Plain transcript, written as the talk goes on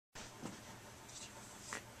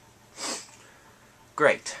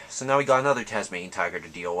Great. So now we got another Tasmanian tiger to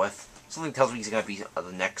deal with. Something tells me he's going to be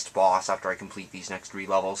the next boss after I complete these next 3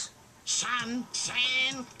 levels. Sun,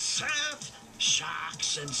 sand, surf,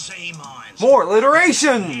 sharks and sea mines. More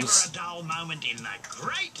alliterations! Never a dull moment in the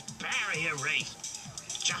Great Barrier Reef.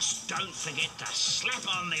 Just don't forget to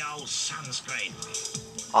slap on the old sunscreen.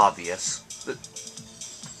 Obvious.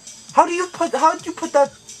 How did you put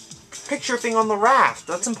that picture thing on the raft?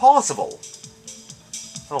 That's impossible.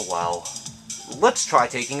 Oh well. Let's try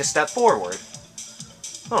taking a step forward.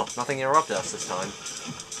 Oh, nothing interrupted us this time.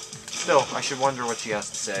 Still, I should wonder what she has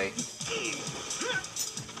to say.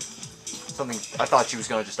 Something, I thought she was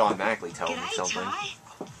going to just automatically tell me something. Ty.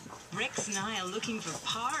 Rex and I are looking for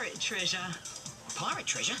pirate treasure. Pirate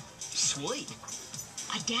treasure? Sweet.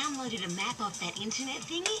 I downloaded a map off that internet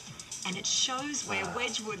thingy, and it shows where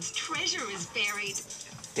Wedgwood's treasure is buried.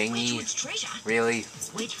 Dingy. Wedgwood's treasure? Really?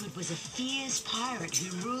 Wedgwood was a fierce pirate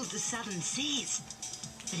who ruled the southern seas.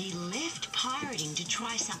 But he left pirating to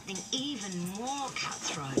try something even more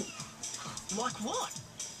cutthroat. Like what?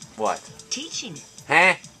 What? Teaching.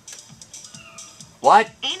 Huh?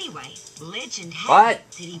 What? Anyway, legend has What?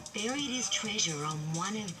 it that he buried his treasure on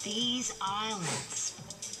one of these islands.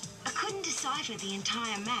 I couldn't decipher the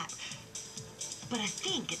entire map, but I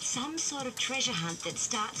think it's some sort of treasure hunt that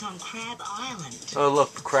starts on Crab Island. Oh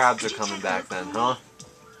look, the crabs Could are you coming take a back look then, for me? huh?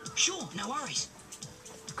 Sure, no worries.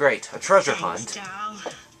 Great, a treasure Thanks, hunt.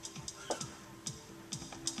 Dal.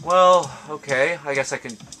 Well, okay, I guess I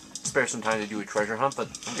can spare some time to do a treasure hunt, but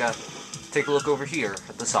I gotta take a look over here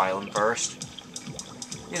at this island first.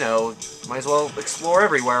 You know, might as well explore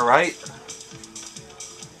everywhere, right?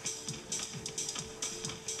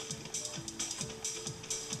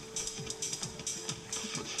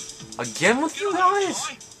 Again with you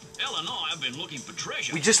guys? Elle and I have been looking for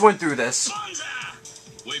treasure. We just went through this. Bonza!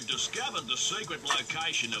 We've discovered the secret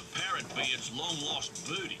location of Parrotbeard's long-lost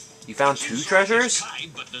booty. You found It's 2 inside treasures? this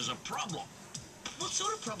cave, but there's a problem. What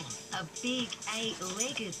sort of problem? A big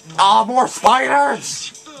 8-legged one. Ah, more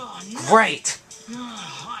spiders! Oh, no. Great!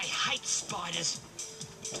 Oh, I hate spiders.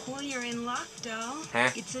 Well, you're in luck, Dal. Huh?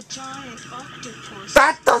 It's a giant octopus.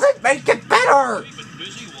 That doesn't make it better! Keep it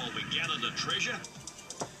busy while we gather the treasure.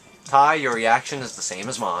 Ty, your reaction is the same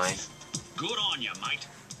as mine. Good on you, mate.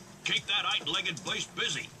 Keep that 8-legged beast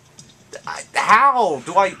busy. How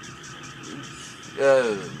do I...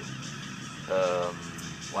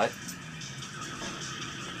 what?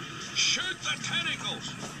 Shoot the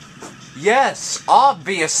tentacles! Yes,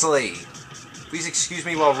 obviously! Please excuse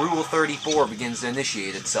me while Rule 34 begins to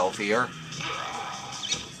initiate itself here.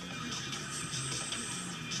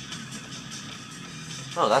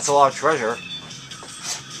 Oh, that's a lot of treasure.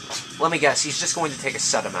 Let me guess, he's just going to take a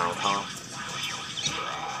set amount, huh?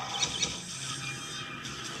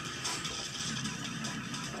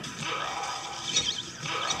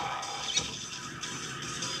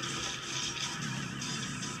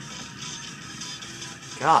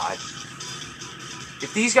 God.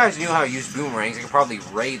 If these guys knew how to use boomerangs, they could probably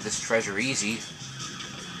raid this treasure easy.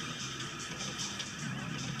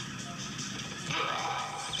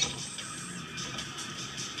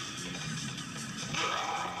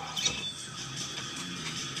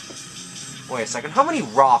 Wait a second, how many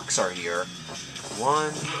rocks are here?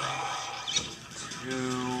 1,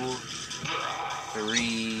 2,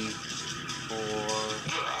 3, 4,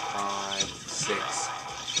 5, 6.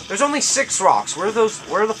 There's only 6 rocks. Where are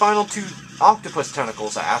the final 2 octopus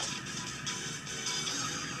tentacles at?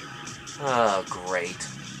 Oh, great.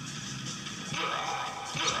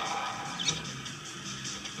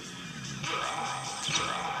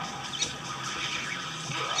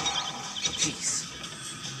 Jeez.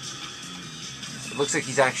 It looks like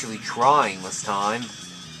he's actually trying this time.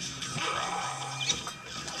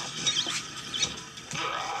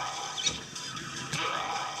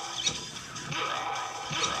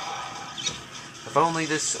 If only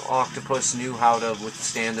this octopus knew how to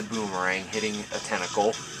withstand a boomerang hitting a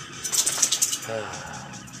tentacle.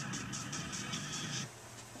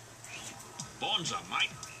 Bonza,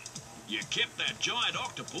 mate. You kept that giant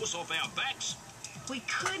octopus off our backs. We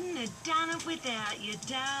couldn't have done it without you,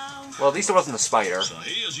 Dal. Well, at least it wasn't a spider. So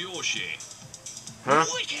here's your share. Huh?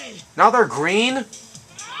 Wicked. Now they're green?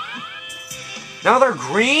 Now they're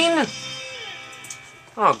green?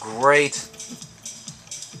 Oh, great.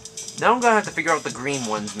 Now I'm gonna have to figure out what the green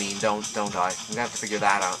ones mean, don't I? I'm gonna have to figure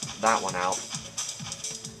that one out.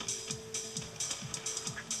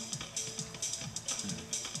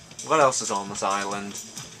 What else is on this island?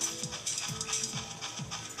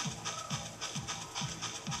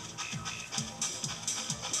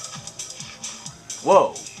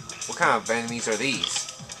 Whoa! What kind of enemies are these?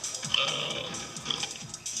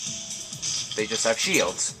 they just have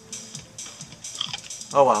shields.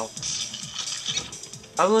 Oh well.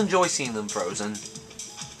 I will enjoy seeing them frozen.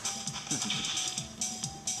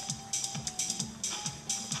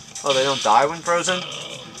 Oh, they don't die when frozen?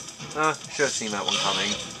 Should have seen that one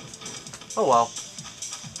coming. Oh well.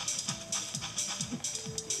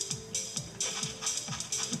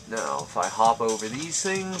 Now, if I hop over these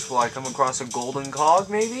things, will I come across a golden cog,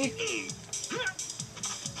 maybe?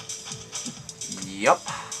 Yup.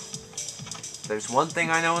 There's one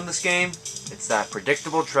thing I know in this game, it's that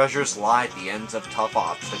predictable treasures lie at the ends of tough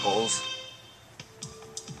obstacles.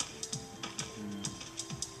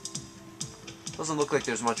 Doesn't look like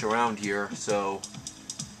there's much around here, so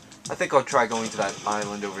I think I'll try going to that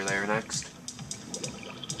island over there next.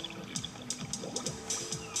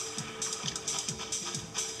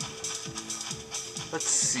 Let's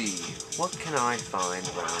see, what can I find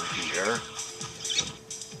around here?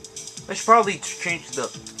 I should probably change the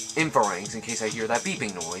info ranks in case I hear that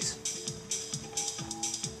beeping noise.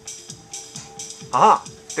 Aha!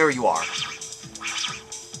 There you are.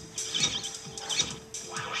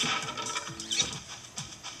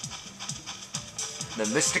 The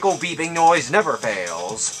mystical beeping noise never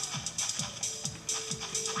fails.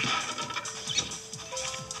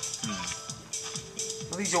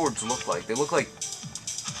 What do these orbs look like? They look like...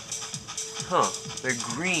 Huh, they're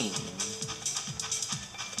green.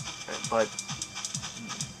 But...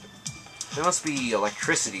 They must be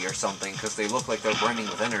electricity or something, because they look like they're burning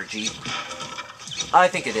with energy. I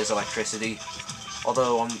think it is electricity.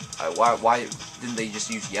 Although, why didn't they just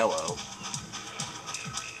use yellow?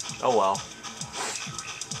 Oh well.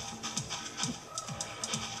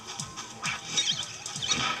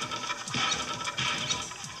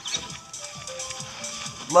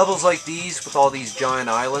 Levels like these, with all these giant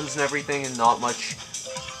islands and everything, and not much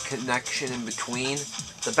connection in between,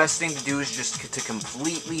 the best thing to do is just to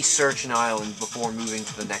completely search an island before moving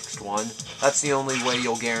to the next one. That's the only way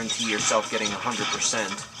you'll guarantee yourself getting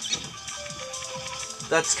 100%.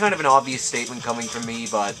 That's kind of an obvious statement coming from me,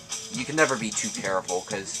 but you can never be too careful,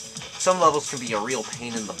 because some levels can be a real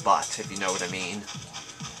pain in the butt, if you know what I mean.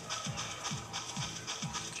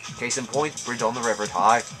 Case in point, Bridge on the River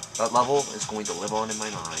High. That level is going to live on in my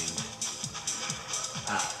mind.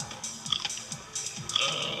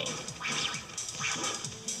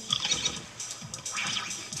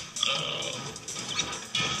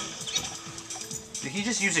 Did he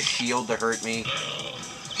just use a shield to hurt me?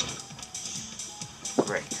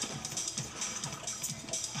 Great.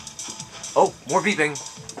 Oh, more beeping.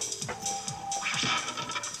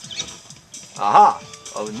 Aha!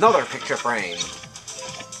 Another picture frame.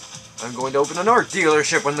 I'm going to open an art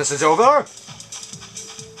dealership when this is over!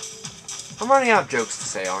 I'm running out of jokes to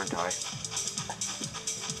say, aren't I?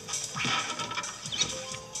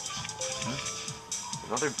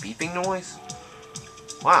 Another beeping noise?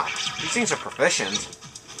 Wow, these things are proficient.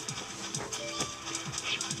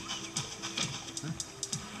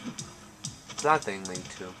 What's that thing lead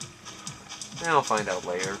to? I'll find out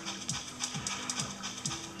later.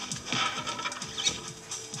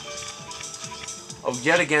 Oh,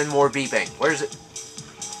 yet again, more beeping. Where's it?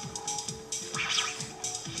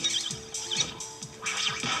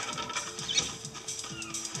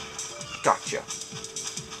 Gotcha.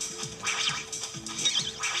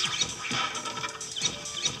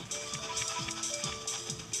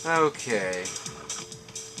 Okay.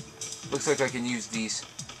 Looks like I can use these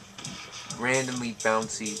randomly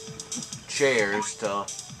bouncy chairs to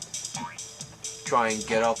try and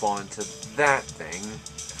get up onto that thing,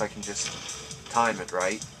 if I can just time it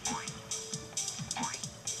right.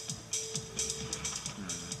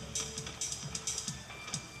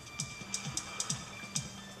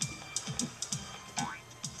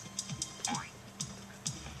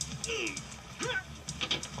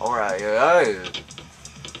 Alright,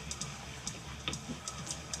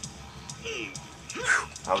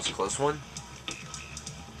 that was a close one.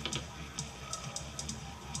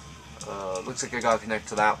 Looks like I gotta connect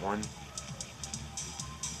to that one.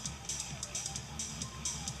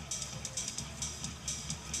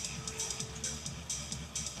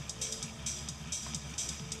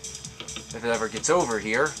 If it ever gets over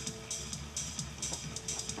here.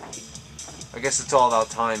 I guess it's all about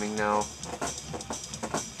timing now.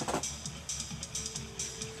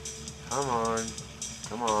 Come on.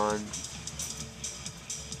 Come on.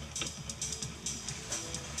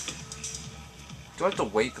 Do I have to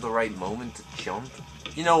wait for the right moment to jump?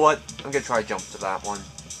 You know what? I'm gonna try jump to that one.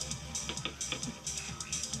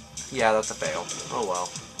 Yeah, that's a fail. Oh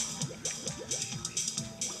well.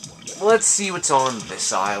 Let's see what's on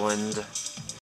this island.